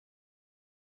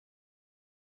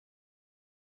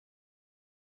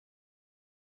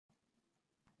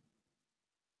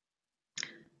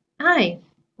Hi,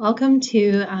 welcome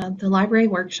to the library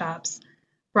workshops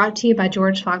brought to you by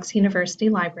George Fox University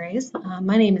Libraries.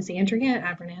 My name is Andrea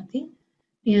Abernathy,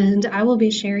 and I will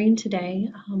be sharing today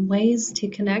ways to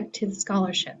connect to the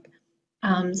scholarship,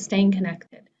 staying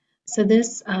connected. So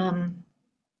I'm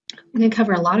going to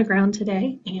cover a lot of ground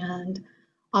today, and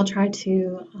I'll try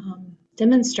to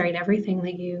demonstrate everything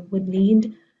that you would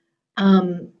need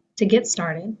to get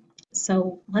started.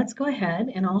 So let's go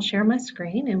ahead and I'll share my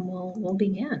screen and we'll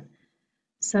begin.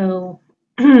 So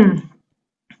um,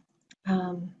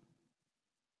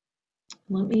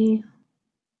 let me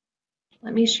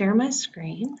share my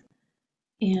screen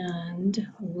and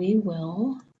we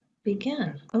will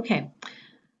begin. Okay,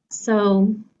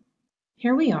 so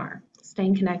here we are,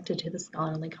 staying connected to the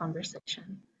scholarly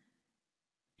conversation.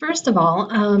 First of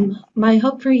all, my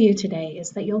hope for you today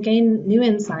is that you'll gain new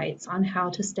insights on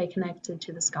how to stay connected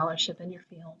to the scholarship in your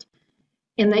field,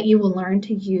 and that you will learn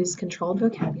to use controlled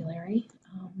vocabulary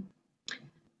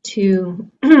to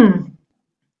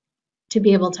to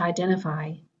be able to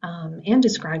identify and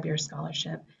describe your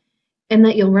scholarship, and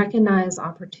that you'll recognize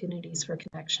opportunities for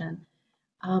connection.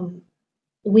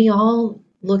 We all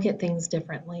look at things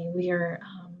differently. We are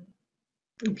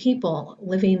people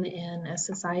living in a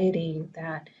society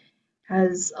that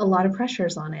has a lot of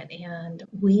pressures on it, and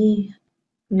we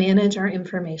manage our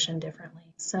information differently.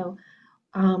 So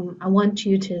I want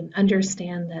you to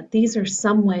understand that these are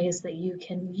some ways that you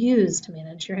can use to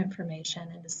manage your information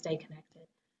and to stay connected.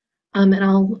 And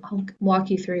I'll walk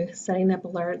you through setting up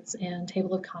alerts and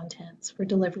table of contents for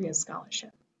delivery of scholarship.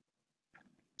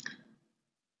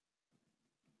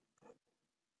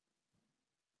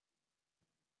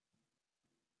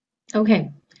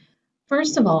 Okay,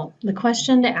 first of all, the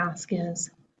question to ask is,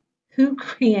 who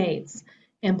creates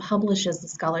and publishes the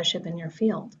scholarship in your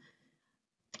field?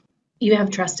 You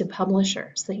have trusted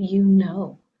publishers that you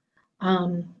know.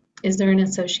 Is there an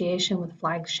association with a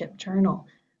flagship journal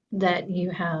that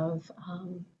you have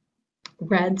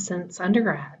read since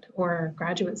undergrad or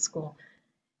graduate school?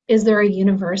 Is there a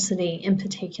university in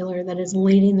particular that is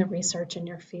leading the research in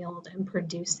your field and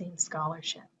producing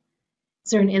scholarship? Is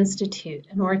there an institute,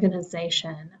 an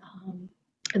organization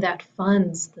that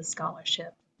funds the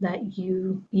scholarship that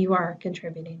you are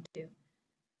contributing to?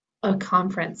 A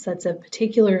conference that's of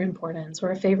particular importance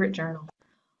or a favorite journal?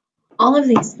 All of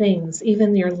these things,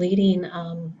 even your leading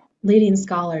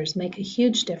scholars, make a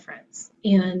huge difference.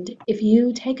 And if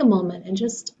you take a moment and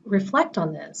just reflect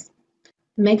on this,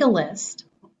 make a list,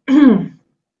 and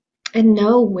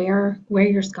know where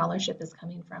your scholarship is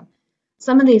coming from.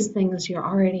 Some of these things you're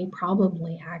already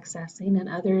probably accessing, and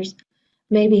others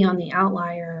may be on the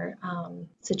outlier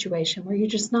situation where you're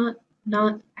just not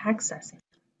accessing.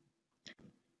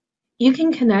 You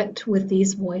can connect with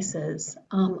these voices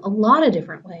a lot of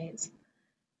different ways.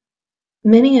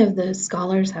 Many of the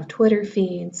scholars have Twitter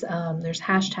feeds. There's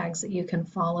hashtags that you can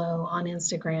follow on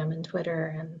Instagram and Twitter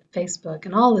and Facebook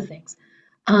and all the things.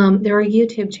 There are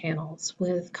YouTube channels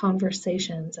with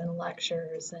conversations and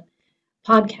lectures and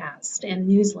podcasts and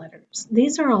newsletters.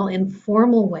 These are all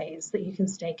informal ways that you can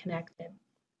stay connected.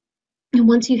 And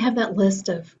once you have that list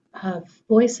of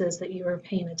voices that you are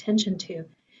paying attention to,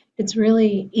 it's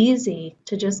really easy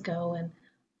to just go and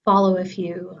follow a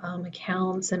few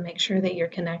accounts and make sure that you're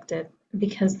connected,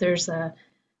 because there's a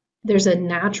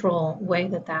natural way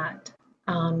that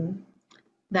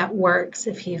works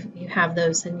if you have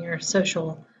those in your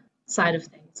social side of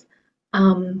things.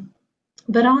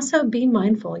 But also be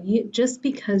mindful. Just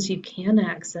because you can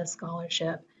access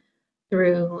scholarship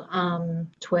through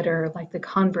Twitter, like the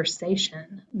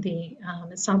conversation,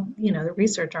 it's not the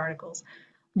research articles,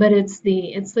 but it's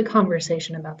the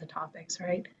conversation about the topics,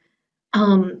 right?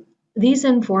 These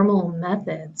informal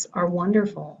methods are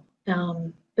wonderful,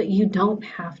 but you don't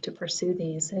have to pursue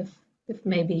these if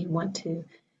maybe you want to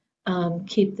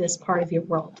keep this part of your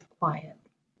world quiet.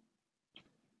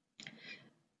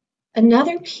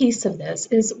 Another piece of this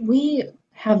is we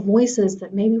have voices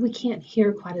that maybe we can't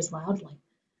hear quite as loudly.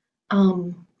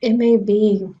 It may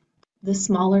be the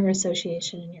smaller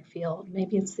association in your field.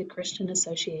 Maybe it's the Christian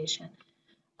Association,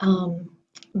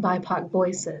 BIPOC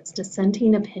voices,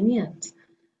 dissenting opinions,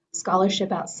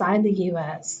 scholarship outside the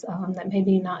U.S. That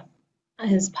maybe not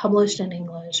is published in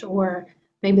English, or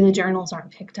maybe the journals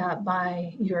aren't picked up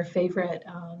by your favorite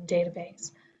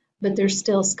database, but they're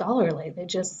still scholarly. They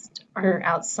just are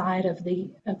outside of the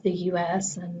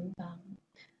U.S. and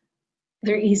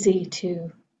they're easy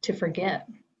to forget.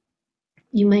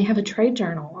 You may have a trade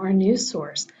journal or a news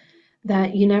source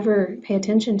that you never pay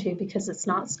attention to because it's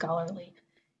not scholarly,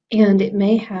 and it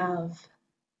may have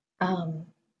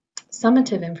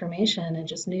summative information and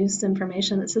just news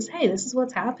information that says, hey, this is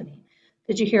what's happening.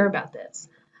 Did you hear about this?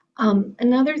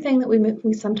 Another thing that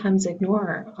we sometimes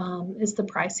ignore is the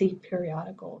pricey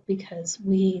periodical because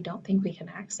we don't think we can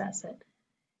access it.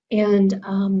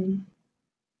 And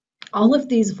all of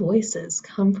these voices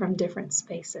come from different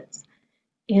spaces.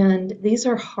 And these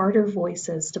are harder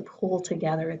voices to pull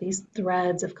together. These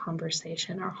threads of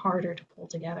conversation are harder to pull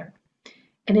together.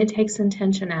 And it takes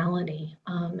intentionality.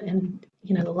 And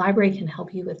the library can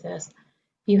help you with this.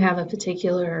 You have a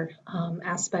particular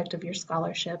aspect of your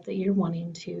scholarship that you're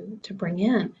wanting to bring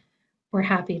in, we're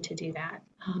happy to do that.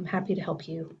 I'm happy to help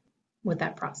you with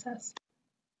that process.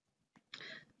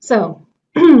 So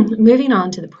moving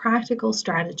on to the practical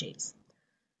strategies.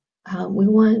 We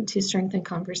want to strengthen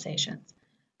conversations.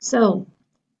 So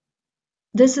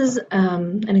this is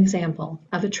an example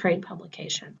of a trade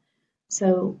publication.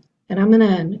 And I'm going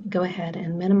to go ahead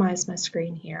and minimize my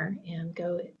screen here and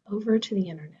go over to the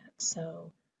internet.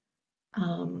 So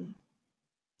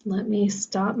let me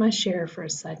stop my share for a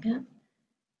second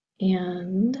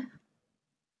and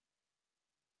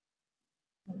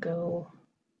go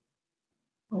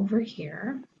over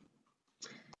here.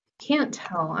 Can't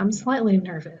tell, I'm slightly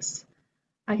nervous.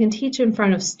 I can teach in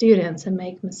front of students and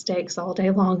make mistakes all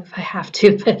day long if I have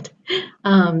to, but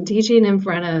teaching in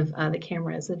front of the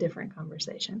camera is a different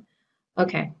conversation.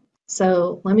 Okay,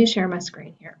 so let me share my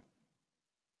screen here.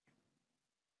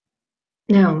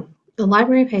 Now, the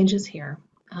library page is here,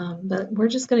 but we're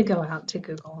just going to go out to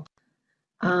Google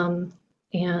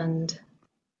and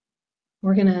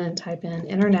we're going to type in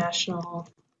international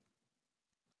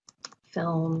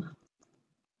film.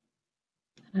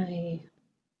 I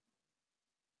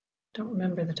don't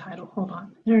remember the title. Hold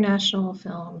on. International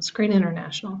film, Screen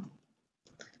International.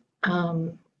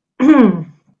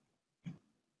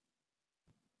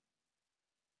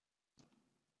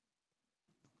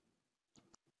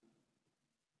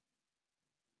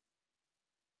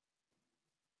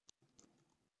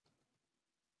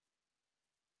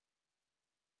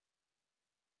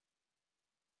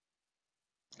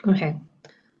 Okay,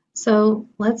 so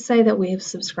let's say that we've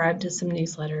subscribed to some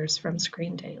newsletters from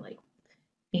Screen Daily,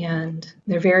 and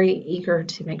they're very eager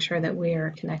to make sure that we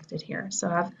are connected here.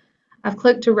 So I've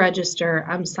clicked to register,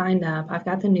 I'm signed up, I've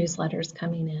got the newsletters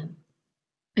coming in,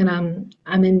 and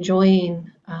I'm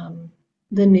enjoying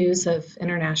the news of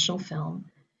international film,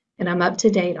 and I'm up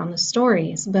to date on the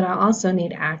stories, but I also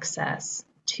need access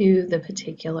to the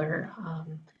particular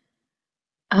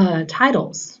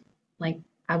titles. Like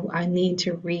I need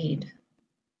to read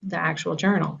the actual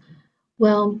journal.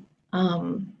 Well,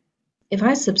 if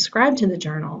I subscribe to the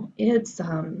journal, it's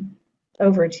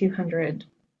over 200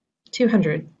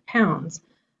 pounds,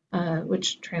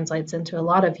 which translates into a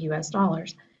lot of US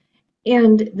dollars.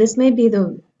 And this may be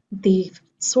the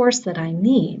source that I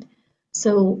need.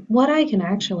 So what I can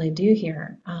actually do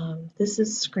here, this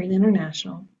is Screen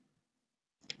International.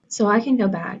 So I can go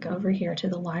back over here to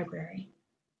the library.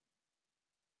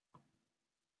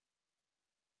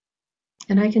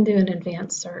 And I can do an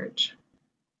advanced search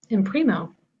in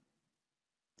Primo.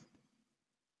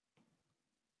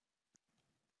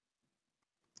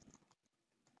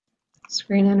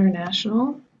 Screen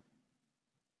International.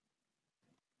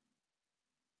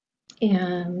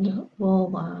 And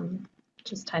we'll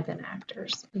just type in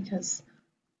actors because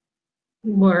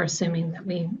we're assuming that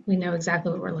we know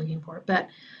exactly what we're looking for. But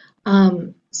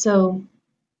so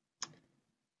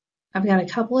I've got a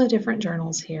couple of different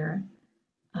journals here.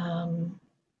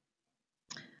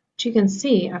 But you can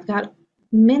see I've got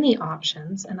many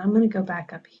options, and I'm going to go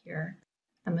back up here.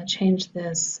 I'm going to change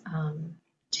this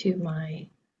to my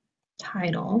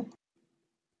title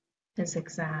is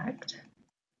exact.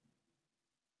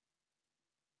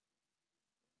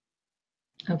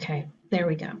 Okay, there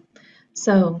we go.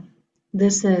 So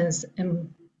this is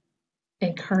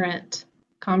a current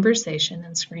conversation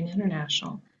in Screen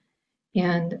International,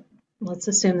 and let's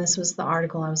assume this was the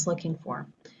article I was looking for.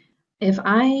 If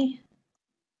I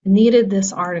needed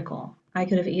this article, I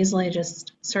could have easily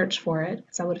just searched for it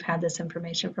because I would have had this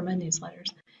information from my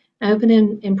newsletters. I open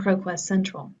in ProQuest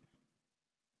Central,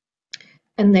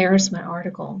 and there's my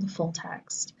article, the full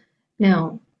text.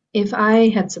 Now, if I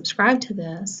had subscribed to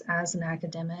this as an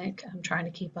academic, I'm trying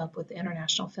to keep up with the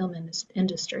international film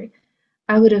industry,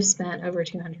 I would have spent over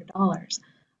 $200.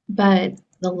 But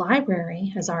the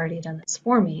library has already done this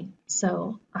for me,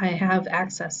 so I have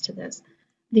access to this.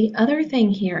 The other thing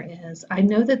here is I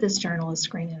know that this journal is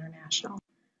Screen International.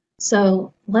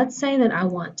 So let's say that I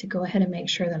want to go ahead and make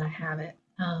sure that I have it.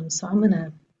 So I'm going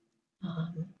to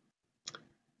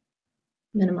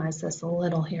minimize this a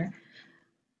little here.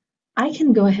 I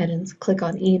can go ahead and click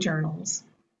on e-journals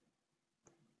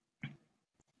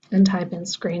and type in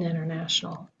Screen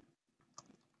International.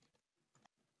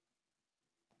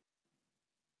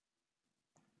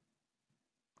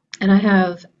 and I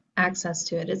have access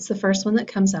to it. It's the first one that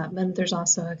comes up, but there's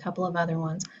also a couple of other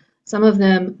ones. Some of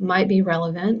them might be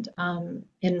relevant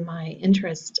in my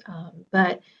interest,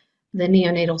 but the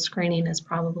neonatal screening is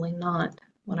probably not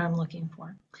what I'm looking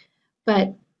for.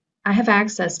 But I have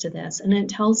access to this, and it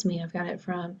tells me I've got it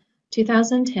from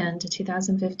 2010 to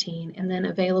 2015, and then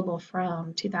available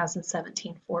from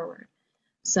 2017 forward.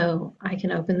 So I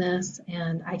can open this,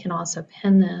 and I can also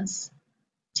pin this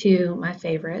to my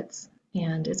favorites,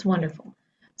 and it's wonderful.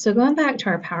 So going back to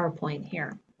our PowerPoint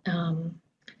here,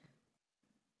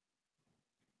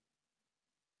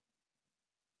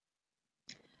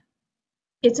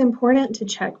 it's important to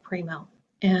check Primo,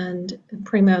 and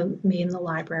Primo being the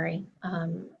library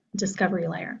discovery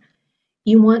layer.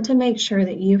 You want to make sure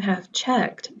that you have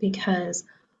checked, because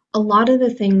a lot of the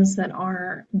things that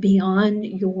are beyond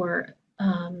your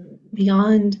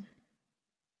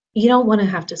you don't want to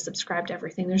have to subscribe to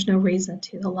everything. There's no reason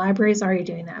to. The library is already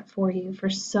doing that for you for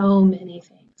so many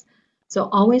things. So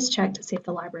always check to see if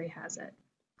the library has it.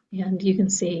 And you can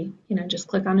see, just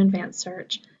click on advanced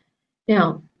search.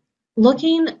 Now,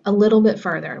 looking a little bit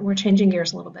further, we're changing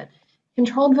gears a little bit.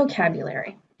 Controlled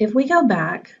vocabulary. If we go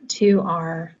back to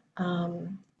our,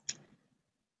 hold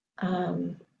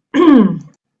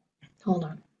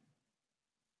on.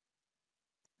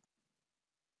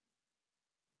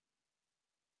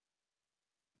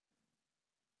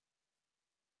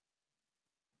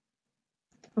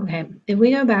 Okay, if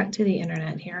we go back to the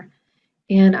internet here,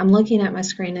 and I'm looking at my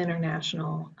Screen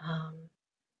International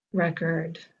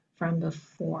record from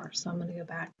before, so I'm going to go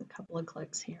back a couple of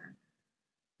clicks here.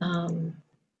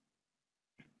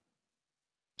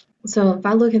 So if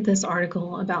I look at this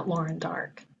article about Lauren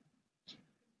Dark,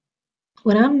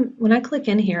 when I click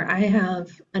in here, I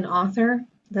have an author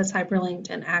that's hyperlinked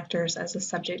and actors as a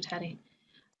subject heading.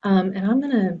 And I'm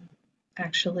going to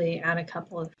actually add a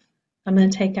couple of, I'm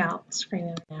going to take out Screen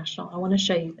International. I want to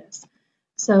show you this.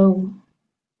 So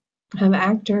I have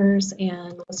actors,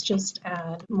 and let's just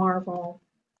add Marvel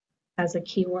as a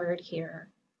keyword here,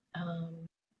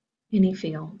 any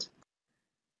field.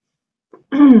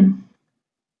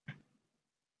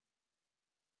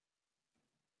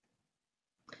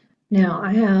 Now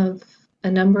I have a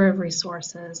number of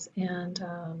resources, and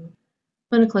I'm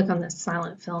going to click on this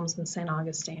Silent Films in St.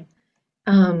 Augustine.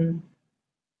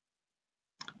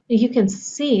 You can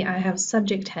see I have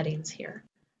subject headings here.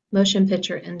 Motion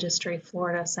picture industry,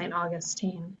 Florida, St.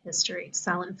 Augustine, history,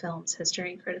 silent films,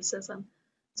 history and criticism.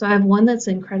 So I have one that's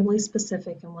incredibly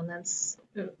specific and one that's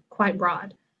quite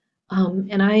broad.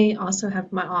 And I also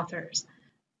have my authors.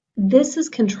 This is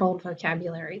controlled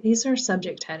vocabulary. These are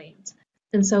subject headings.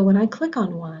 And so when I click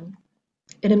on one,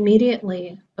 it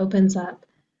immediately opens up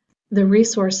the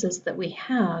resources that we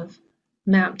have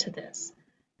mapped to this.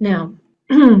 Now,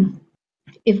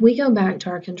 if we go back to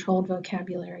our controlled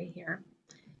vocabulary here,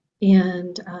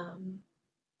 and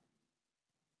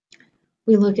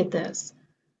we look at this,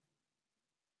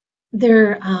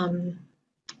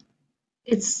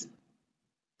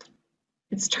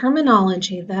 it's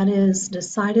terminology that is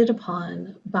decided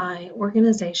upon by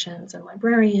organizations and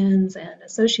librarians and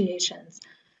associations,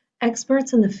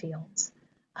 experts in the fields,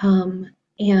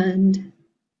 and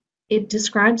it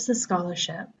describes the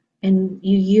scholarship, and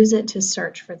you use it to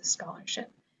search for the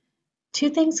scholarship. Two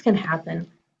things can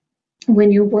happen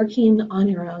when you're working on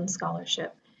your own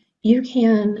scholarship. You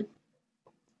can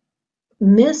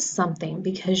miss something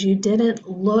because you didn't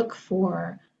look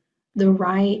for the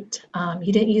right,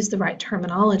 you didn't use the right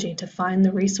terminology to find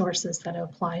the resources that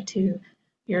apply to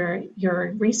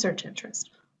your research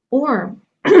interest. Or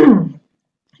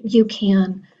you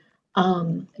can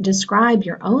describe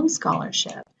your own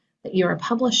scholarship that you are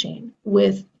publishing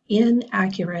with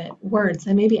inaccurate words.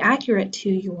 They may be accurate to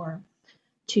your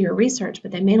research,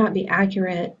 but they may not be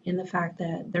accurate in the fact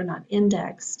that they're not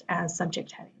indexed as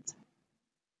subject headings.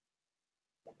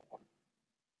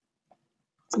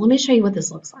 So let me show you what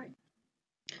this looks like.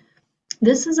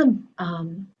 This is a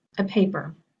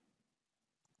paper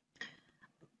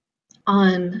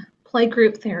on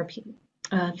playgroup therapy,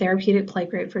 therapeutic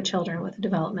playgroup for children with a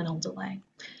developmental delay.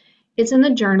 It's in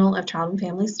the Journal of Child and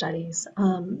Family Studies.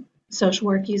 Social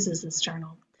work uses this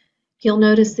journal. You'll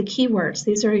notice the keywords.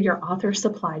 These are your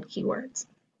author-supplied keywords.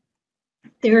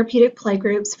 Therapeutic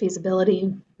playgroups,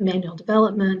 feasibility, manual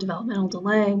development, developmental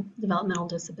delay, developmental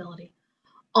disability.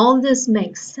 All of this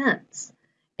makes sense,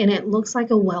 and it looks like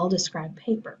a well-described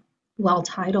paper,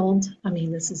 well-titled. I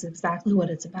mean, this is exactly what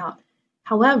it's about.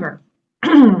 However,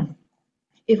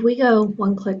 if we go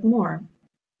one click more,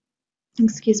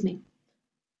 excuse me,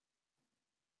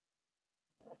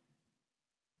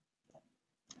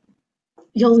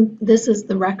 this is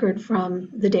the record from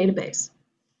the database.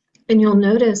 And you'll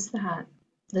notice that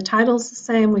the title's the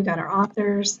same. We've got our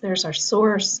authors, there's our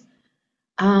source,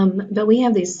 but we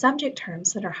have these subject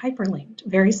terms that are hyperlinked,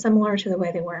 very similar to the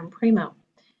way they were in Primo.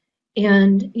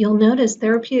 And you'll notice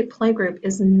therapeutic playgroup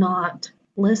is not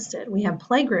listed. We have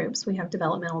playgroups, we have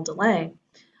developmental delay,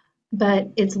 but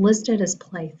it's listed as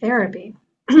play therapy.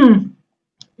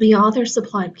 The author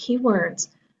supplied keywords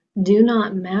do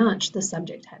not match the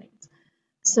subject headings.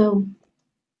 So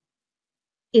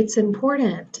it's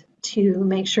important to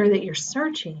make sure that you're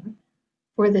searching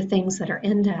for the things that are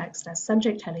indexed as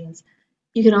subject headings.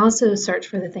 You can also search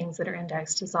for the things that are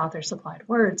indexed as author supplied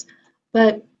words,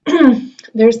 but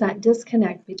there's that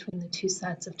disconnect between the two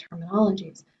sets of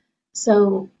terminologies.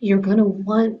 So you're going to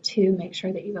want to make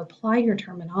sure that you apply your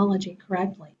terminology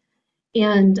correctly.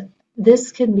 And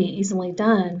this can be easily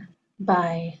done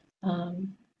by, let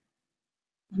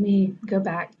me go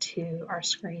back to our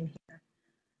screen here.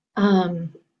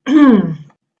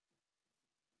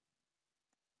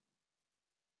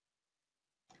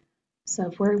 So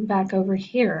if we're back over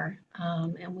here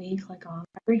and we click on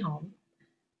Library Home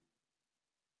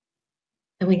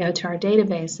and we go to our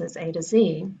databases A to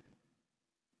Z,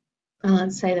 and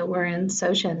let's say that we're in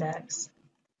Soc Index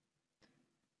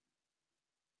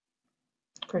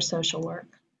for social work.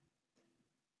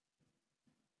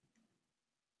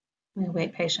 Let me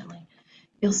wait patiently.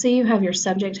 You'll see you have your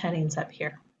subject headings up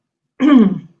here.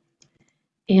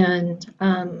 And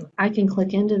I can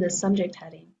click into this subject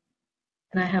heading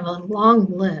and I have a long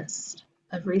list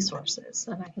of resources,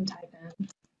 and I can type in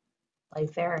play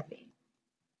therapy.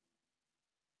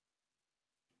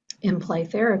 In play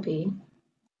therapy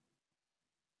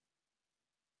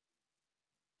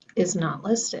is not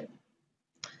listed.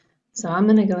 So I'm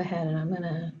going to go ahead and I'm going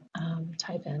to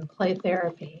type in play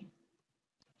therapy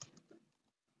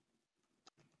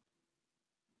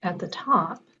at the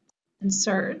top and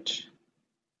search,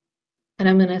 and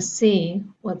I'm going to see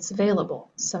what's available.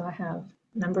 So I have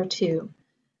number 2,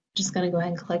 just going to go ahead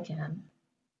and click in,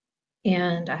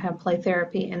 and I have play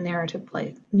therapy and narrative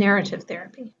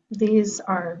therapy. These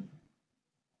are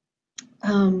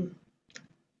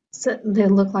so they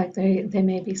look like they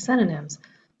may be synonyms.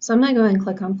 So I'm going to go ahead and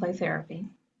click on play therapy,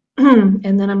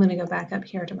 and then I'm going to go back up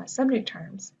here to my subject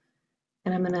terms,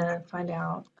 and I'm going to find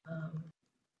out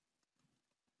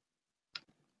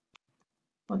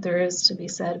what there is to be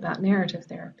said about narrative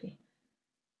therapy.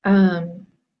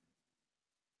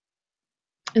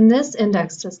 And this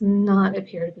index does not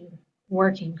appear to be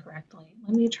working correctly.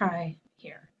 Let me try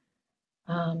here.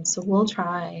 So we'll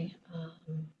try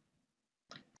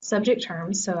subject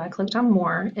terms. So I clicked on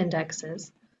more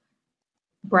indexes,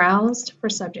 browsed for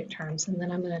subject terms, and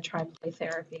then I'm going to try play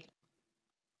therapy.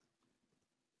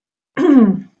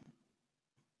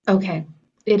 Okay,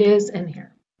 it is in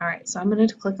here. All right, so I'm going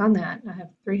to click on that. I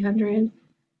have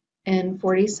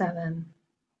 347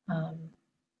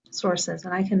 sources,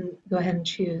 and I can go ahead and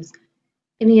choose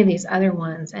any of these other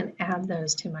ones and add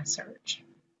those to my search.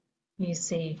 You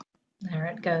see, there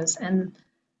it goes. And I'm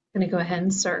going to go ahead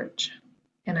and search,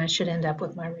 and I should end up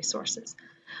with my resources.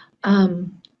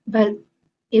 But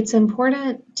it's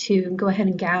important to go ahead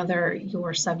and gather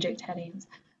your subject headings.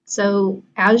 So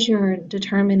as you're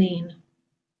determining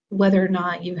whether or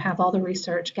not you have all the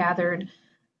research gathered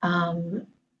to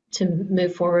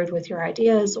move forward with your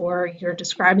ideas, or you're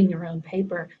describing your own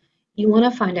paper, you want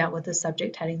to find out what the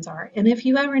subject headings are. And if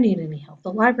you ever need any help,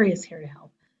 the library is here to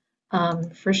help,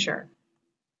 for sure.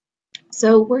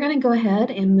 So we're going to go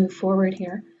ahead and move forward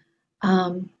here.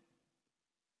 One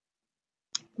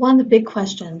of the big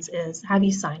questions is, have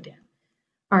you signed in?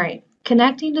 All right,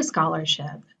 connecting to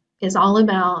scholarship is all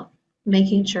about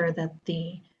making sure that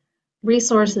the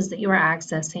resources that you are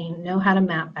accessing know how to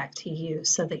map back to you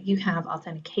so that you have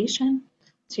authentication,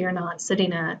 so you're not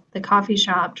sitting at the coffee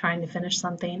shop trying to finish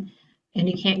something and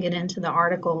you can't get into the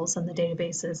articles and the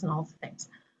databases and all the things.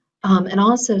 And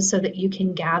also so that you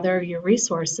can gather your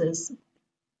resources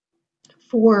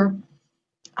for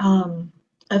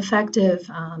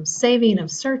effective saving of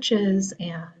searches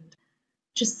and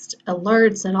just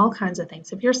alerts and all kinds of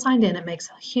things. If you're signed in, it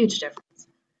makes a huge difference.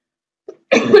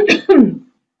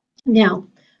 Now,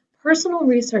 personal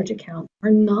research accounts are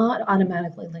not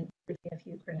automatically linked to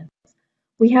DFU credentials.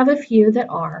 We have a few that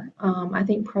are. I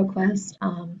think ProQuest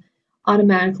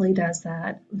automatically does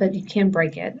that, but you can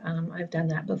break it. I've done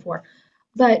that before.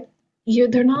 But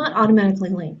they're not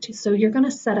automatically linked. So you're going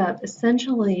to set up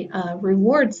essentially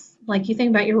rewards, like you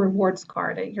think about your rewards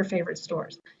card at your favorite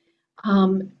stores.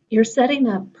 You're setting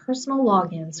up personal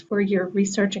logins for your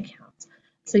research accounts.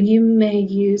 So you may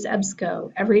use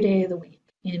EBSCO every day of the week,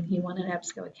 and you want an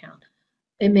EBSCO account.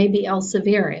 It may be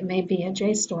Elsevier, it may be a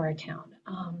JSTOR account.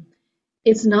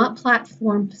 It's not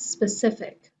platform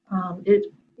specific.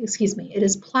 It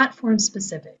is platform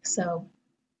specific. So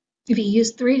if you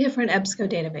use 3 different EBSCO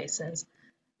databases,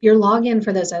 your login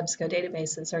for those EBSCO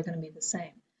databases are going to be the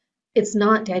same. It's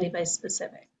not database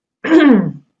specific.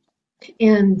 And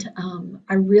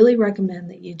I really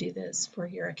recommend that you do this for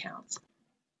your accounts.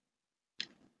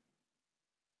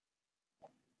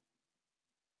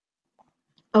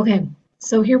 Okay,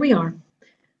 so here we are.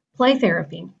 Play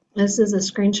therapy. This is a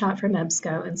screenshot from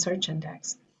EBSCO and Search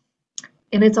Index.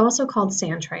 And it's also called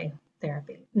sand tray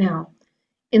therapy. Now,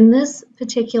 in this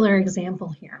particular example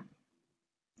here,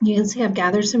 you can see I've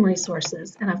gathered some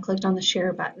resources and I've clicked on the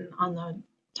share button on the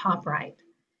top right.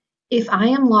 If I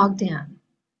am logged in,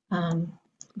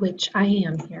 which I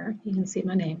am here, you can see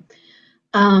my name,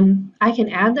 I can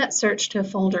add that search to a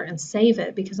folder and save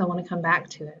it because I want to come back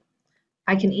to it.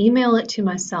 I can email it to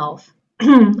myself.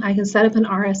 I can set up an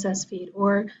RSS feed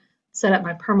or set up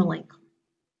my permalink.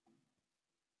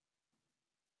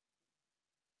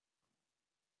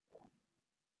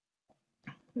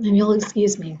 And you'll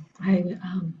excuse me,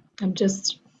 I'm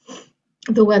just,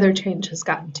 the weather change has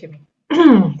gotten to me.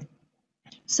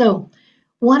 So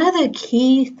one of the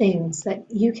key things that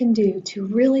you can do to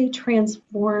really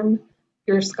transform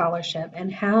your scholarship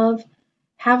and have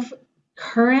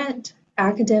current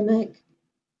academic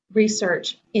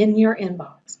research in your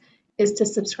inbox is to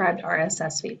subscribe to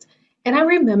RSS feeds. And I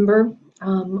remember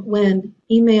when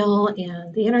email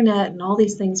and the internet and all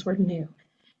these things were new,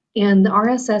 and the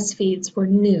RSS feeds were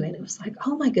new, and it was like,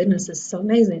 oh my goodness, this is so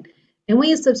amazing. And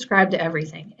we subscribed to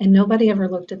everything, and nobody ever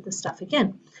looked at this stuff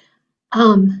again.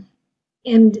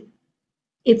 And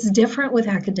it's different with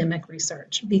academic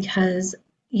research because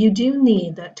you do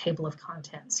need that table of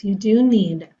contents. You do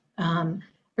need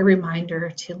a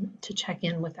reminder to check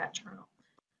in with that journal.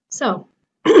 So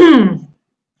the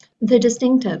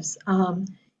distinctives,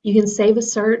 you can save a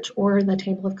search or the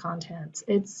table of contents.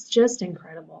 It's just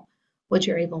incredible what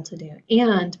you're able to do.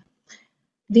 And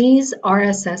these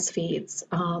RSS feeds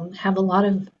have a lot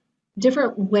of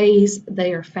different ways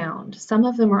they are found. Some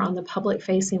of them are on the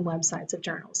public-facing websites of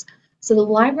journals. So the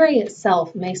library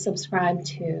itself may subscribe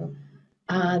to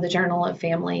the Journal of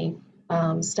Family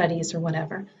Studies or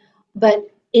whatever, but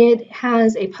it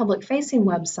has a public-facing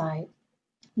website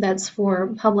that's for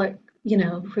public,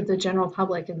 for the general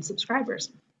public and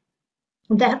subscribers.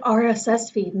 That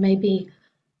RSS feed may be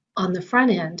on the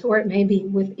front end, or it may be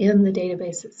within the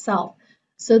database itself.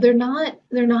 So they're not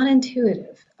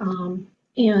intuitive.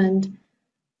 And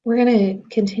we're going to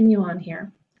continue on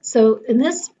here. So in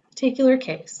this particular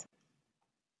case,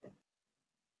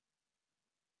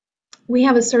 we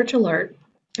have a search alert,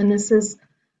 and this is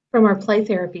from our play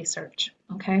therapy search,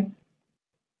 okay?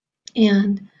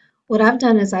 And what I've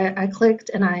done is I clicked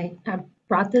and I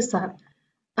brought this up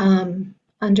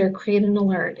under create an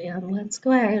alert, and let's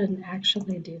go ahead and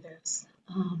actually do this.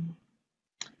 All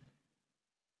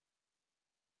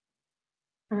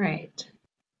right,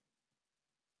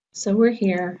 so we're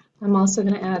here. I'm also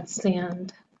going to add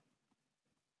sand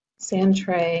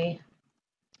tray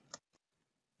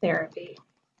therapy.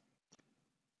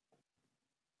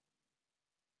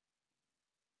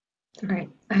 All right,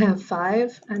 I have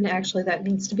 5, and actually that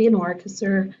needs to be an or because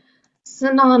they're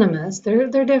synonymous. They're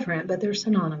different, but they're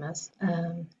synonymous.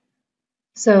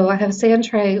 So I have sand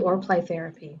tray or play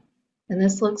therapy, and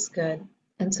this looks good.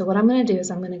 And so what I'm going to do is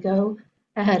I'm going to go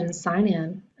ahead and sign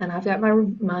in, and I've got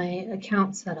my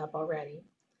account set up already.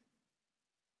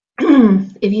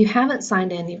 If you haven't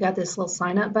signed in, you've got this little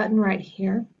sign up button right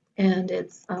here, and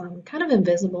it's kind of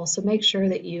invisible, so make sure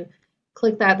that you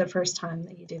click that the first time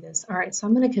that you do this. All right, so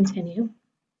I'm going to continue.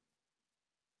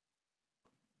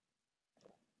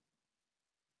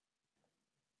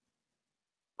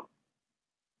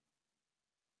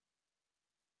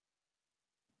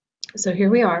 So here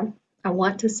we are. I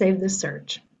want to save this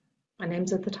search. My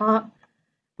name's at the top.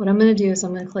 What I'm going to do is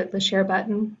I'm going to click the share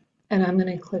button, and I'm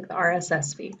going to click the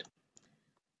RSS feed.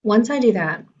 Once I do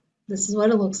that, this is what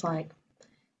it looks like.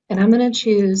 And I'm going to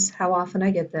choose how often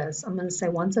I get this. I'm going to say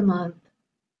once a month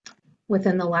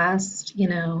within the last,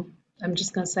 I'm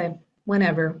just going to say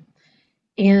whenever.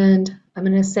 And I'm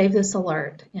going to save this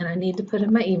alert, and I need to put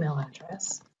in my email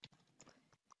address.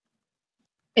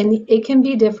 And it can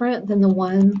be different than the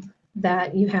one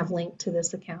that you have linked to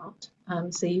this account.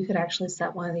 So you could actually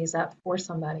set one of these up for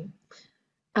somebody.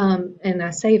 And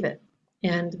I save it.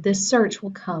 And this search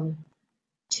will come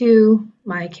to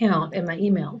my account and my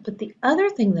email. But the other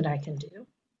thing that I can do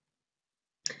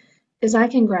is I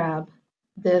can grab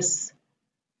this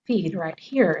feed right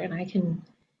here and I can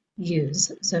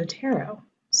use Zotero.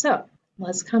 So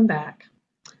let's come back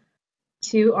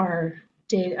to our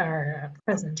our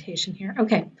presentation here.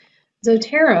 Okay,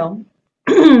 Zotero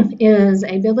is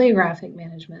a bibliographic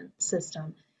management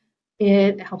system.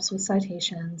 It helps with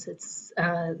citations. It's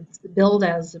billed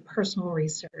as a personal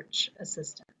research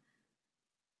assistant.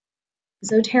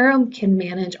 Zotero can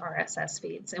manage RSS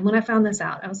feeds. And when I found this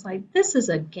out, I was like, this is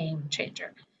a game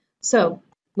changer. So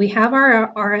we have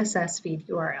our RSS feed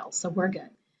URL, so we're good.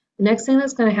 The next thing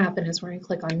that's going to happen is we're going to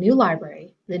click on New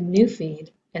Library, then New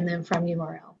Feed, and then From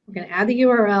URL. We're going to add the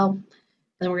URL, and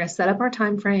then we're going to set up our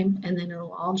time frame, and then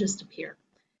it'll all just appear.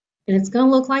 And it's going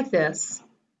to look like this.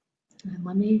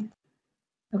 And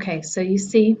okay, so you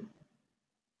see,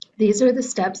 these are the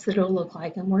steps that it'll look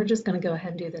like, and we're just going to go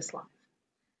ahead and do this live.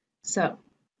 So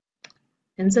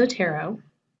in Zotero,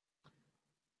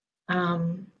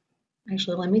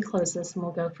 actually, let me close this and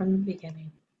we'll go from the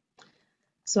beginning.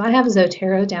 So I have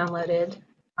Zotero downloaded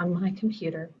on my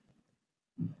computer.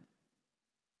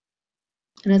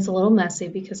 And it's a little messy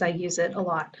because I use it a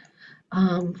lot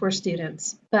for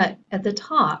students. But at the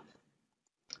top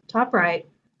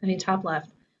left,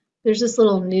 there's this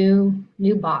little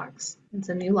new box. It's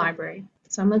a new library.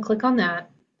 So I'm going to click on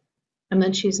that. I'm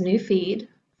going to choose New Feed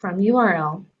from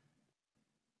URL.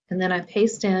 And then I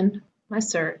paste in my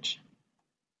search.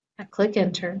 I click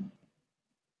Enter.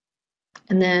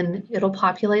 And then it'll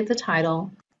populate the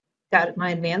title. Got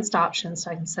my advanced options so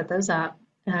I can set those up.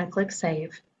 And I click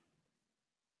Save.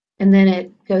 And then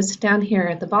it goes down here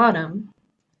at the bottom.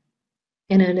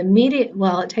 And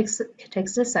it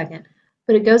takes a second,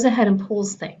 but it goes ahead and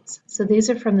pulls things. So these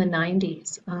are from the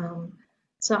 90s.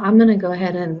 So I'm going to go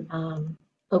ahead and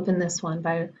open this one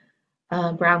by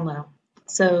Brownlow.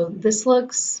 So this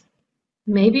looks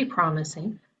maybe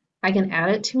promising. I can add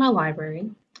it to my library.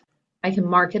 I can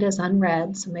mark it as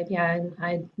unread, so maybe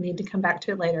I need to come back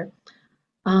to it later.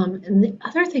 And the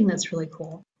other thing that's really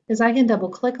cool is I can double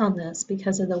click on this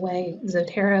because of the way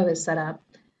Zotero is set up.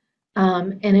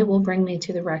 And it will bring me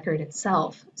to the record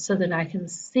itself so that I can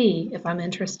see if I'm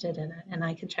interested in it, and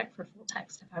I can check for full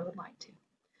text if I would like to.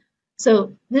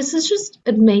 So this is just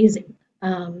amazing.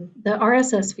 The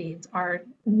RSS feeds are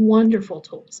wonderful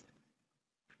tools.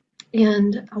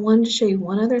 And I wanted to show you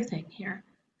one other thing here.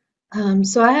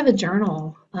 So I have a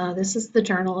journal. This is the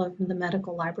Journal of the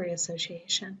Medical Library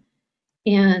Association.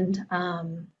 And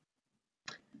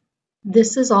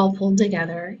this is all pulled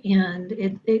together, and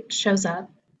it shows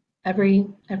up every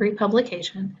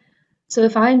publication. So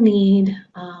if I need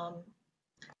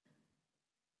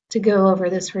to go over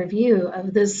this review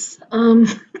of this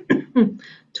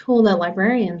tool that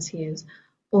librarians use,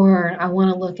 or I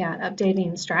want to look at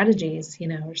updating strategies,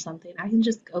 or something, I can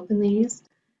just open these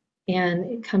and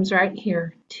it comes right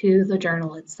here to the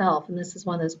journal itself. And this is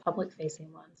one of those public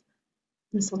facing ones.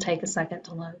 This will take a second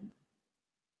to load.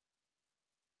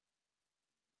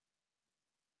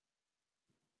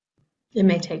 It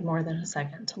may take more than a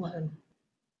second to load.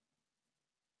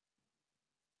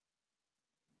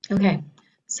 Okay,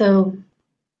 so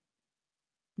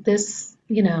this,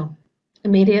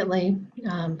 immediately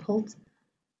pulled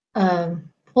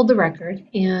the record,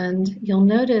 and you'll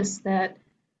notice that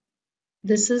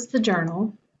this is the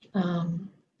journal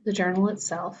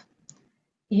itself,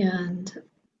 and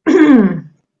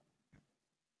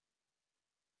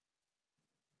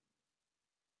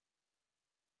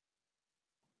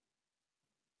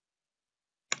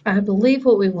I believe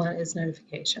what we want is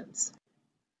notifications.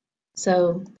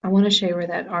 So I want to show you where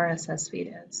that RSS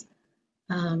feed is.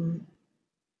 But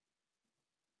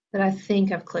I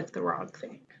think I've clicked the wrong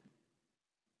thing.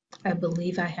 I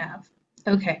believe I have.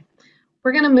 Okay,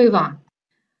 we're going to move on.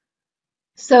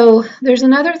 So there's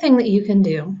another thing that you can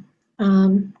do,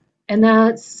 and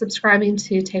that's subscribing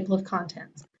to table of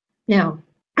contents. Now,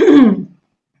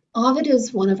 Ovid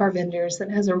is one of our vendors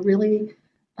that has a really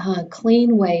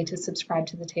clean way to subscribe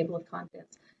to the table of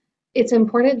contents. It's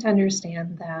important to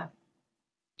understand that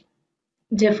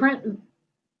different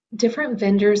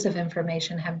vendors of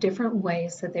information have different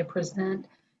ways that they present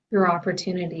your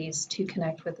opportunities to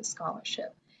connect with the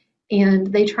scholarship. And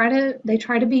they try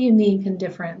to be unique and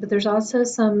different, but there's also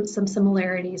some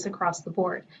similarities across the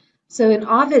board. So in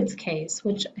Ovid's case,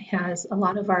 which has a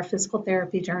lot of our physical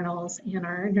therapy journals and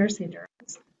our nursing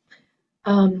journals,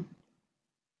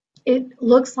 it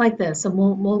looks like this, and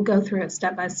we'll go through it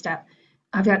step by step.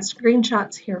 I've got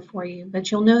screenshots here for you,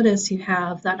 but you'll notice you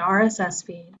have that RSS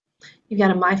feed. You've got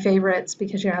a My Favorites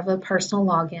because you have a personal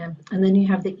login, and then you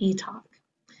have the eTalk.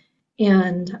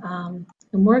 And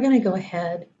we're going to go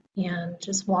ahead and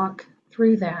just walk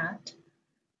through that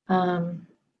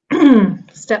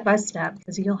step by step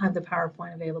because you'll have the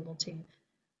PowerPoint available to you.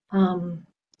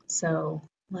 So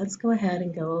let's go ahead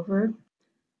and go over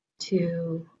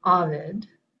to Ovid.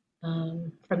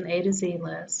 from the A to Z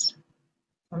list.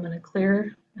 I'm going to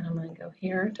clear and I'm going to go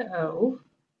here to O,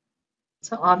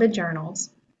 so Ovid journals.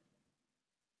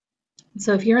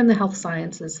 So if you're in the health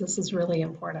sciences, this is really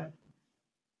important.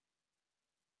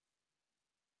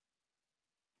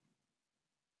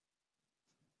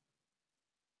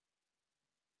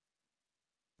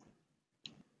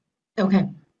 Okay,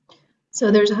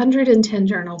 so there's 110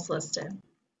 journals listed.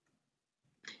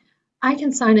 I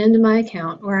can sign into my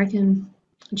account or I can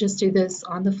just do this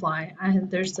on the fly. I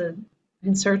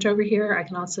can search over here. I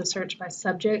can also search by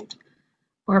subject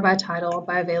or by title,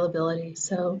 by availability.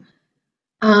 So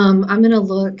I'm going to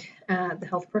look at the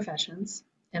health professions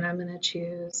and I'm going to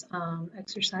choose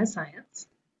exercise science.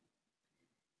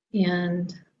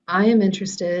 And I am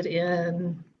interested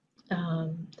in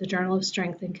the Journal of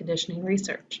Strength and Conditioning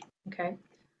Research. Okay,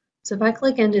 so if I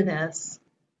click into this,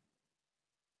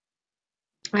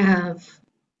 I have,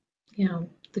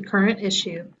 the current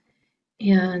issue,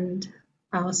 and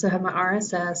I also have my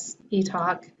RSS,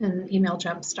 eTalk, and email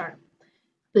jumpstart.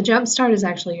 The jumpstart is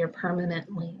actually your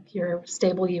permanent link, your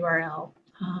stable URL,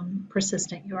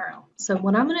 persistent URL. So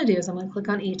what I'm going to do is I'm going to click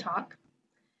on eTalk,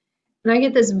 and I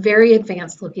get this very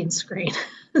advanced looking screen.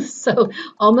 So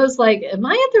almost like, am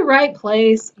I at the right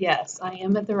place? Yes, I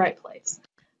am at the right place.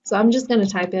 So I'm just going to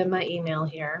type in my email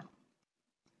here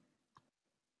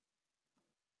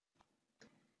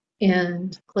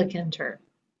and click enter.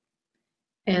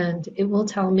 And it will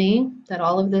tell me that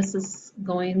all of this is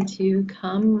going to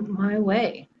come my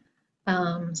way.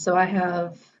 So I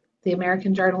have the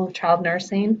American Journal of Child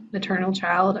Nursing, Maternal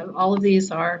Child, all of these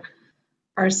are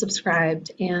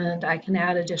subscribed, and I can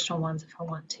add additional ones if I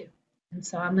want to. And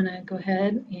so I'm going to go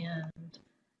ahead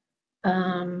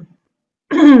and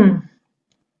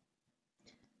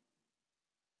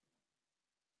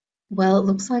well, it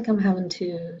looks like I'm having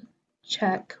to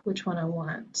check which one I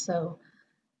want. So,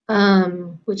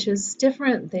 which is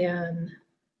different than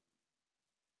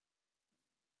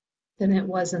it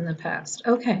was in the past.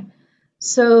 Okay,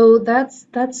 so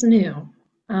that's new.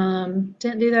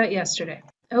 Didn't do that yesterday.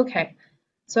 Okay,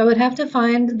 so I would have to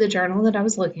find the journal that I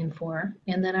was looking for,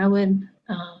 and then I would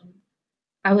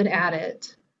add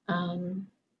it.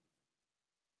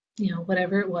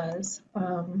 Whatever it was,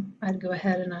 I'd go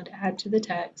ahead and I'd add to the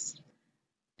text,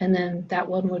 and then that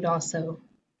one would also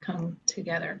come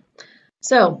together.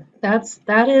 So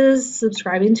that is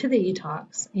subscribing to the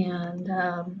eTalks, and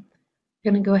I'm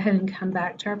going to go ahead and come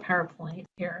back to our PowerPoint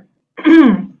here.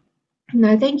 And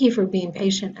I thank you for being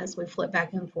patient as we flip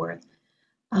back and forth.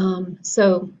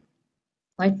 So,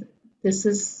 like, this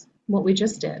is what we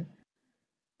just did.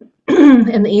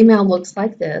 And the email looks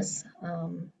like this.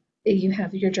 You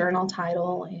have your journal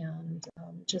title and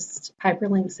just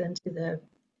hyperlinks into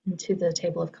the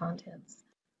table of contents.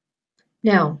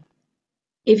 Now,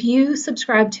 if you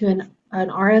subscribe to an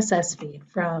RSS feed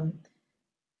from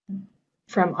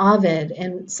Ovid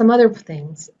and some other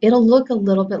things, it'll look a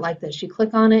little bit like this. You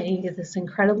click on it and you get this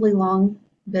incredibly long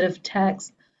bit of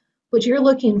text. What you're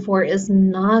looking for is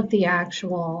not the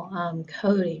actual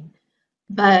coding,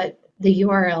 but the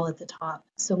URL at the top.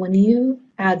 So when you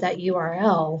add that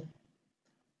URL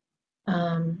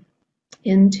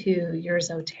into your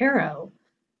Zotero,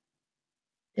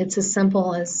 it's as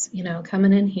simple as,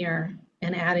 coming in here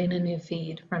and adding a new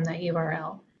feed from that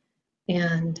URL.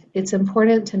 And it's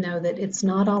important to know that it's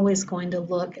not always going to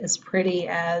look as pretty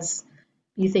as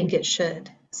you think it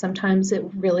should. Sometimes it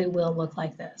really will look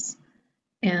like this.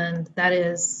 And that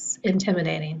is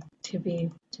intimidating, to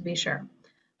be sure.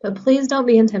 But please don't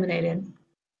be intimidated.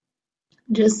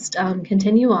 Just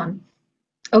continue on.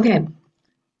 Okay.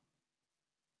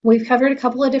 We've covered a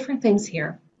couple of different things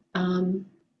here. And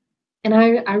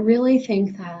I really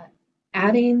think that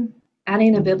adding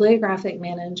a bibliographic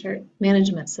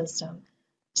management system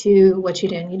to what you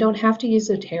do, and you don't have to use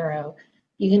Zotero.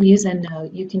 You can use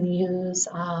EndNote. You can use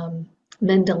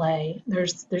Mendeley.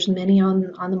 There's many on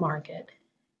the market,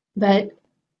 but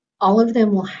all of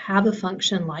them will have a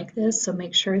function like this. So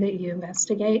make sure that you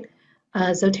investigate.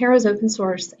 Zotero is open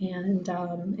source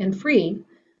and free,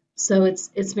 so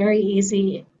it's very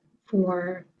easy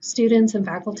for students and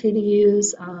faculty to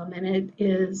use, and it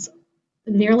is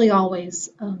nearly always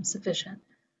sufficient.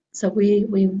 So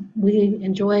we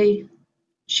enjoy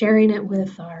sharing it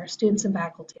with our students and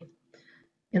faculty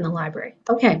in the library.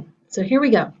 Okay, so here we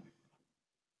go.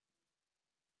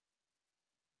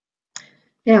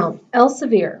 Now,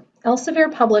 Elsevier.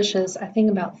 Elsevier publishes, I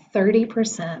think, about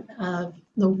 30% of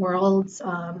the world's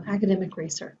academic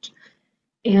research.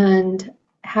 And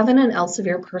having an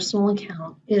Elsevier personal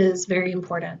account is very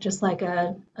important, just like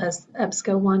a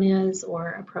EBSCO one is or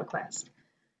a ProQuest.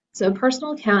 So a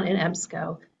personal account in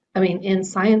EBSCO in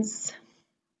science,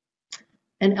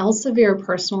 an Elsevier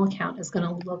personal account is going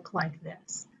to look like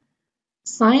this.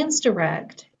 Science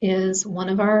Direct is one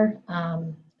of our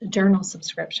journal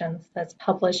subscriptions that's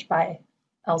published by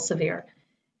Elsevier.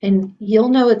 And you'll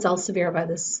know it's Elsevier by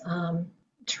this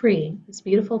tree, this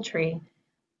beautiful tree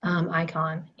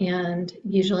icon, and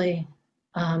usually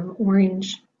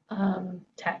orange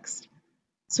text.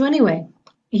 So anyway,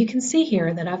 you can see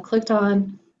here that I've clicked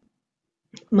on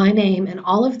my name, and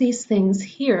all of these things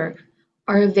here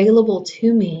are available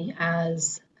to me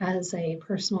as a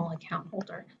personal account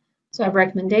holder. So I have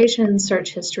recommendations,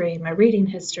 search history, my reading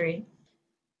history.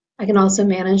 I can also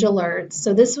manage alerts.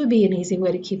 So this would be an easy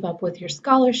way to keep up with your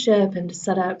scholarship and to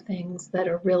set up things that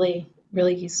are really,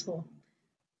 really useful.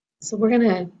 So we're going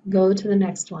to go to the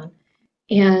next one.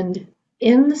 And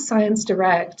in the Science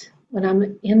Direct, when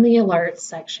I'm in the alerts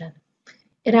section,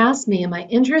 it asks me, am I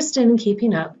interested in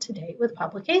keeping up to date with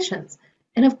publications?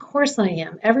 And of course I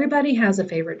am. Everybody has a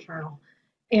favorite journal.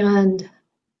 And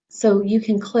so you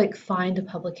can click Find a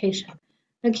Publication.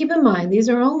 Now keep in mind, these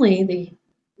are only the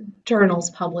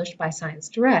journals published by Science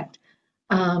Direct,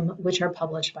 which are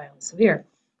published by Elsevier.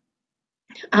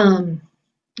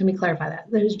 Let me clarify that.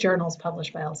 There's journals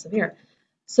published by Elsevier.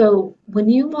 So when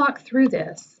you walk through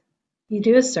this, you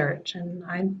do a search, and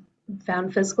I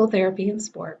found physical therapy and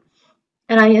sport,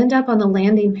 and I end up on the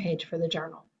landing page for the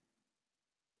journal.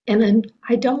 And then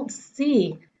I don't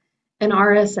see an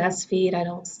RSS feed. I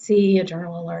don't see a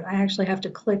journal alert. I actually have to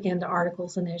click into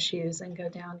articles and issues and go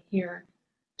down here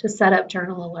to set up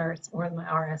journal alerts or my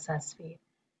RSS feed.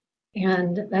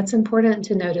 And that's important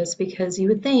to notice because you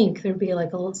would think there'd be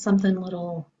like something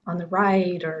little on the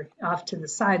right or off to the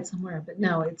side somewhere, but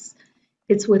no,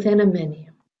 it's within a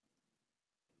menu.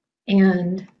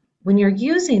 And when you're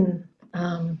using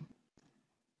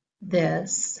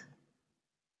this,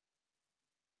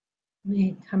 let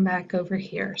me come back over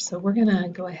here. So we're going to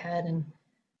go ahead and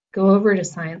go over to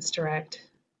Science Direct.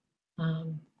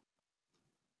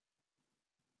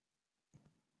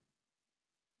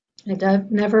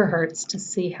 It never hurts to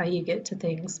see how you get to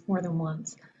things more than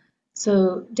once.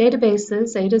 So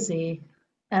databases, A to Z,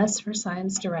 S for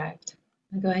Science Direct.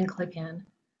 I'll go ahead and click in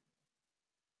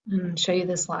and show you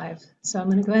this live. So I'm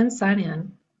going to go ahead and sign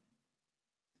in.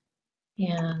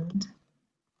 And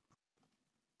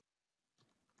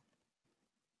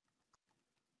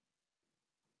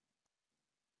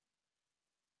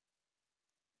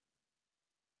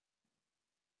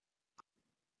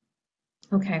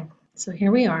okay, so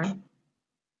here we are.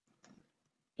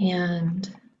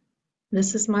 And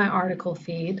this is my article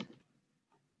feed.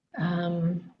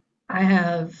 I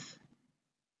have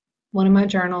one of my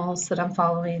journals that I'm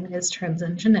following is Trends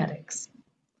in Genetics.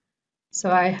 So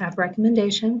I have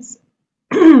recommendations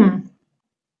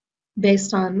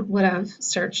based on what I've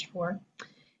searched for.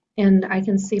 And I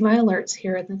can see my alerts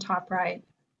here in the top right.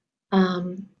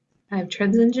 I have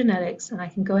Trends in Genetics, and I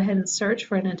can go ahead and search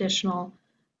for an additional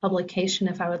publication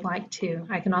if I would like to.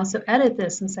 I can also edit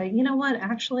this and say, you know what,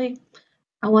 actually,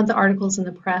 I want the articles in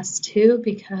the press too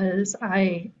because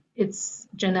it's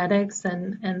genetics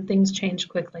and things change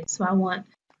quickly. So I want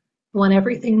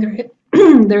everything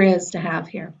there is to have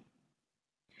here.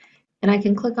 And I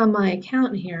can click on my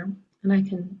account here and I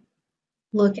can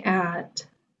look at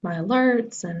my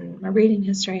alerts and my reading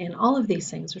history and all of these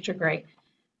things, which are great.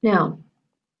 Now,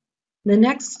 the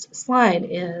next slide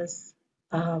is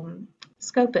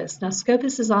Scopus. Now,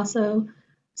 Scopus is also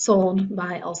sold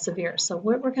by Elsevier. So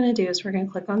what we're going to do is we're going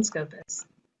to click on Scopus.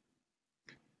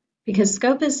 Because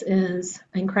Scopus is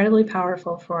incredibly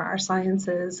powerful for our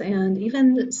sciences and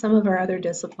even some of our other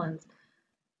disciplines.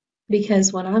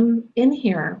 Because when I'm in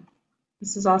here,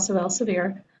 this is also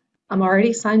Elsevier, I'm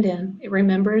already signed in. It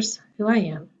remembers who I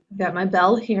am. I've got my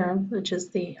bell here, which is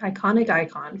the iconic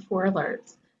icon for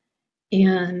alerts.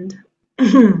 And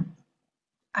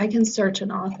I can search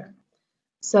an author.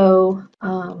 So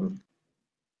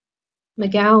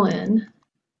McGowan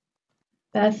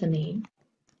Bethany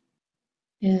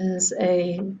is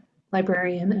a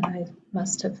librarian, and I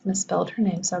must have misspelled her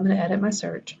name, so I'm going to edit my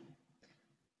search.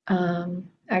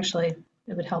 Actually,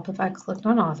 it would help if I clicked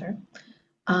on author.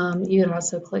 You can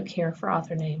also click here for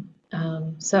author name.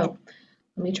 So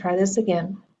let me try this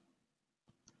again.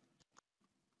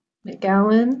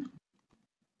 McGowan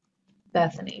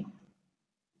Bethany.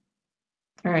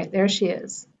 All right, there she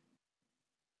is.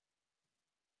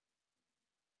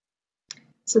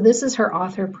 So this is her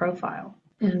author profile,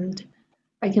 and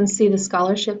I can see the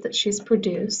scholarship that she's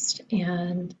produced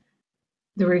and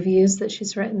the reviews that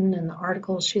she's written and the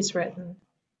articles she's written.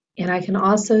 And I can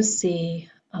also see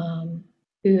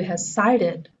who has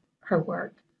cited her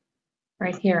work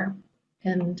right here.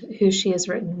 and who she has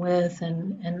written with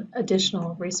and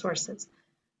additional resources.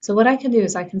 So what I can do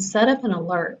is I can set up an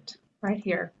alert right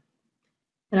here,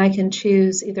 and I can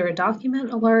choose either a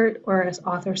document alert or an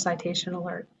author citation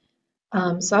alert.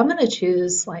 So I'm going to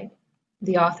choose like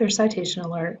the author citation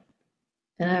alert,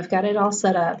 and I've got it all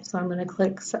set up. So I'm going to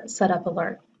click set up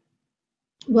alert.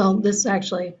 Well, this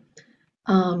actually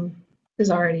is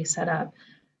already set up.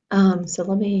 So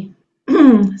let me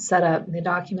set up the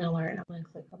document alert. I'm going to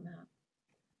click on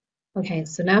that. Okay,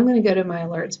 so now I'm going to go to my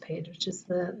alerts page, which is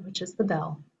the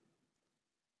bell.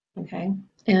 Okay,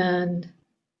 and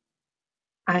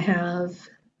I have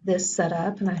this set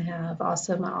up, and I have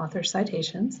also my author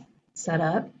citations set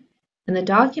up. In the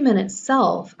document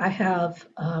itself, I have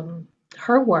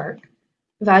her work,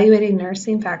 Evaluating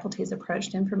Nursing Faculty's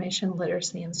Approach to Information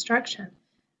Literacy Instruction.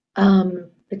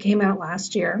 It came out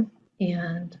last year,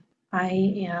 and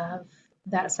I have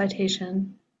that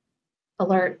citation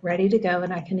alert ready to go,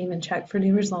 and I can even check for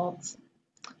new results,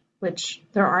 which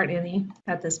there aren't any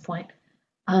at this point.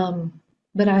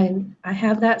 But I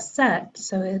have that set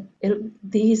so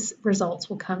these results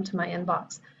will come to my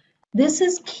inbox. This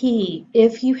is key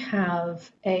if you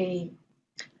have a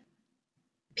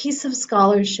piece of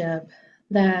scholarship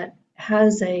that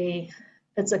has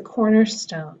it's a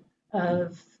cornerstone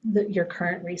of your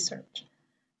current research.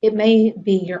 It may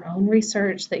be your own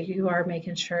research that you are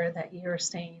making sure that you're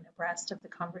staying abreast of the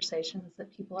conversations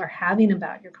that people are having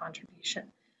about your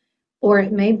contribution. Or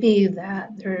it may be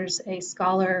that there's a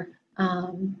scholar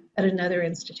at another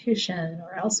institution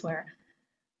or elsewhere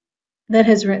that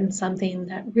has written something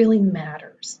that really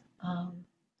matters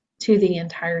to the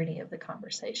entirety of the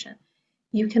conversation.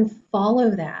 You can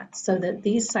follow that so that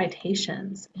these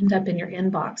citations end up in your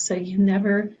inbox so you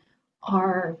never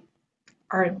are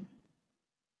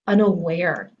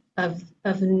unaware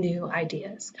of new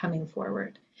ideas coming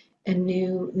forward and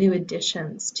new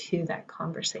additions to that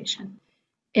conversation.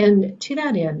 And to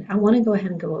that end, I want to go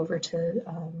ahead and go over to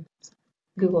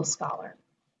Google Scholar.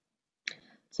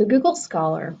 So Google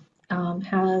Scholar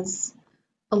has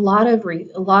a lot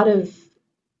of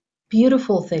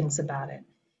beautiful things about it,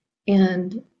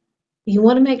 and you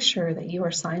want to make sure that you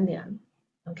are signed in.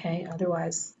 Okay,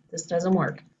 otherwise this doesn't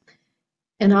work.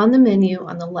 And on the menu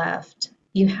on the left,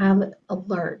 you have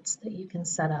alerts that you can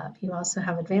set up. You also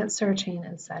have advanced searching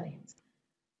and settings.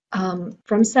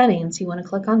 From settings, you want to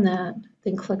click on that,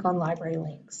 then click on library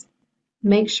links.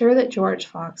 Make sure that George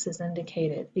Fox is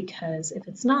indicated, because if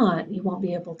it's not, you won't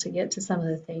be able to get to some of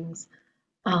the things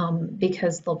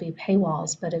because there'll be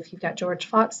paywalls. But if you've got George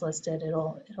Fox listed,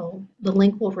 the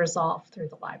link will resolve through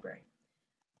the library.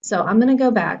 So I'm going to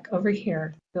go back over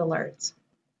here to alerts.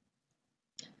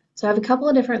 So I have a couple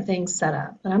of different things set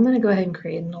up, but I'm going to go ahead and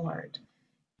create an alert.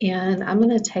 And I'm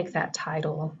going to take that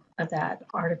title of that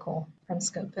article from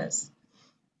Scopus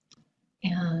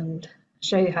and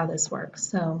show you how this works.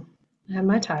 So I have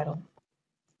my title,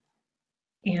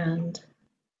 and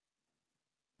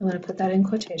I'm going to put that in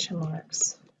quotation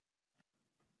marks.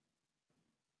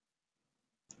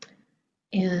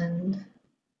 And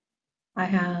I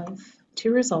have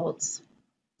two results.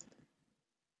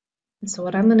 And so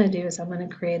what I'm going to do is I'm going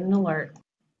to create an alert.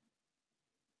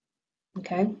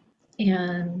 Okay,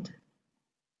 and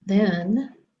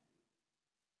then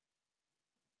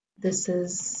this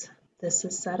is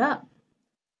set up,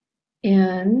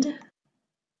 and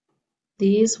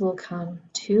these will come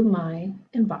to my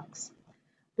inbox,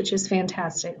 which is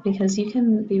fantastic because you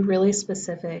can be really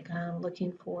specific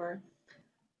looking for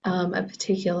a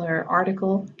particular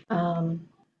article,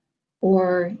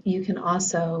 or you can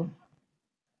also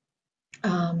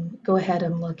go ahead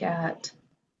and look at,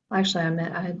 actually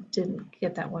I didn't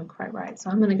get that one quite right, so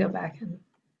I'm going to go back and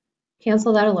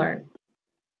cancel that alert.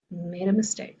 Made a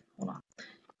mistake. Hold on.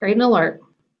 Create an alert.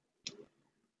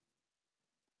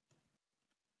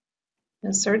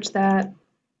 And search that,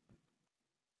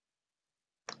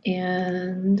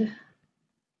 and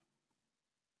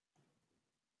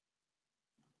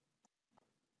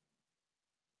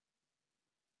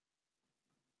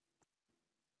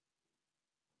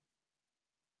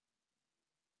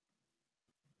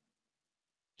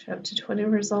show up to 20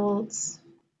 results.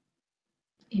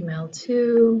 Email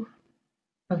to.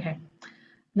 Okay,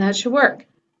 that should work.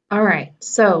 All right,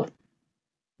 so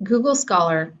Google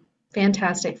Scholar,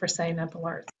 fantastic for setting up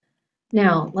alerts.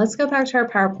 Now, let's go back to our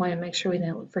PowerPoint and make sure we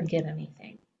didn't forget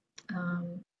anything.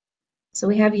 So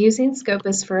we have using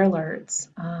Scopus for alerts,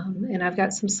 and I've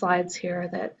got some slides here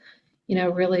that,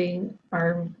 really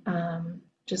are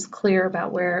just clear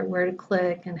about where to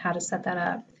click and how to set that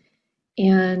up.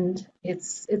 And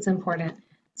it's important.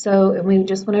 So, and we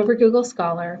just went over Google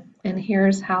Scholar, and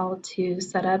here's how to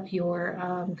set up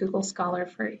your Google Scholar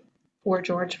for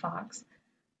George Fox,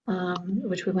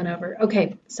 which we went over.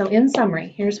 Okay, so in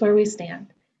summary, here's where we stand.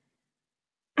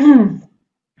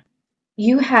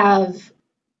 You have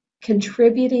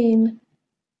contributing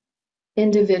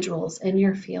individuals in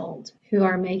your field who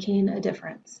are making a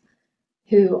difference,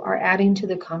 who are adding to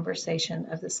the conversation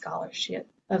of the scholarship.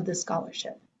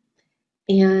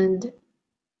 And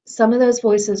some of those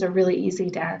voices are really easy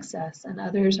to access and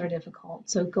others are difficult.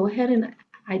 So go ahead and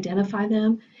identify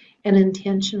them and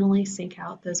intentionally seek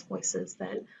out those voices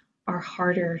that are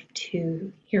harder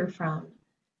to hear from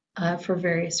for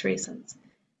various reasons.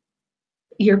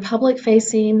 Your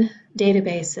public-facing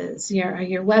databases,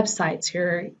 your websites,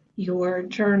 your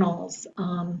journals,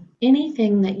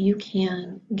 anything that you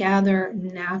can gather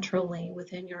naturally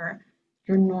within your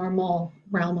normal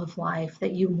realm of life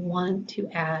that you want to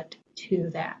add to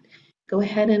that. Go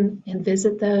ahead and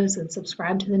visit those and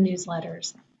subscribe to the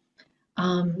newsletters.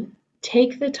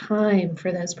 Take the time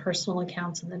for those personal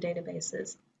accounts in the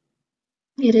databases.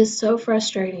 It is so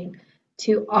frustrating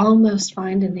to almost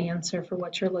find an answer for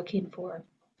what you're looking for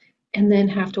and then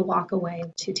have to walk away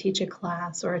to teach a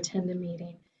class or attend a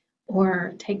meeting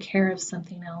or take care of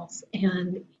something else.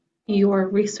 And your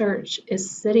research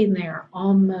is sitting there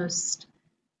almost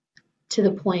to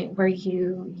the point where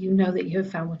you know that you have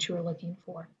found what you were looking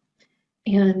for.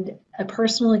 And a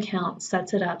personal account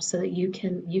sets it up so that you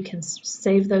can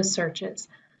save those searches.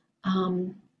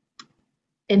 And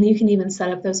you can even set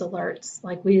up those alerts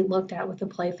like we looked at with the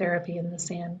play therapy and the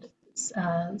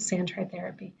sand tray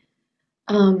therapy.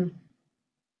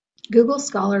 Google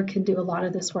Scholar can do a lot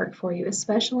of this work for you,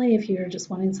 especially if you're just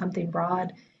wanting something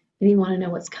broad and you want to know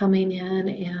what's coming in,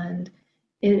 and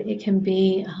it can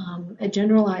be a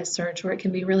generalized search, or it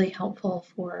can be really helpful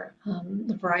for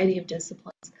the variety of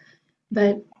disciplines.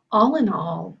 But all in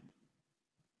all,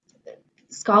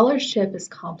 scholarship is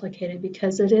complicated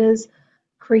because it is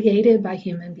created by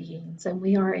human beings, and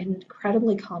we are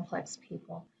incredibly complex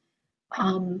people.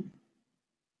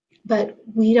 But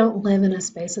we don't live in a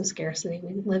space of scarcity.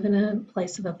 We live in a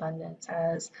place of abundance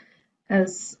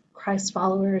as Christ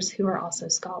followers who are also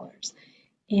scholars.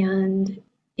 And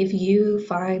if you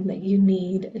find that you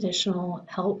need additional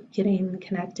help getting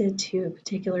connected to a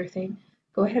particular thing,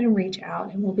 go ahead and reach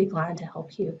out and we'll be glad to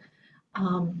help you.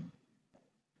 And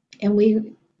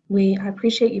I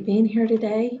appreciate you being here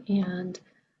today, and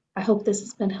I hope this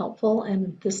has been helpful,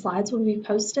 and the slides will be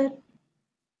posted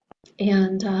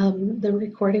and the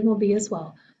recording will be as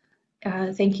well.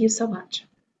 Thank you so much.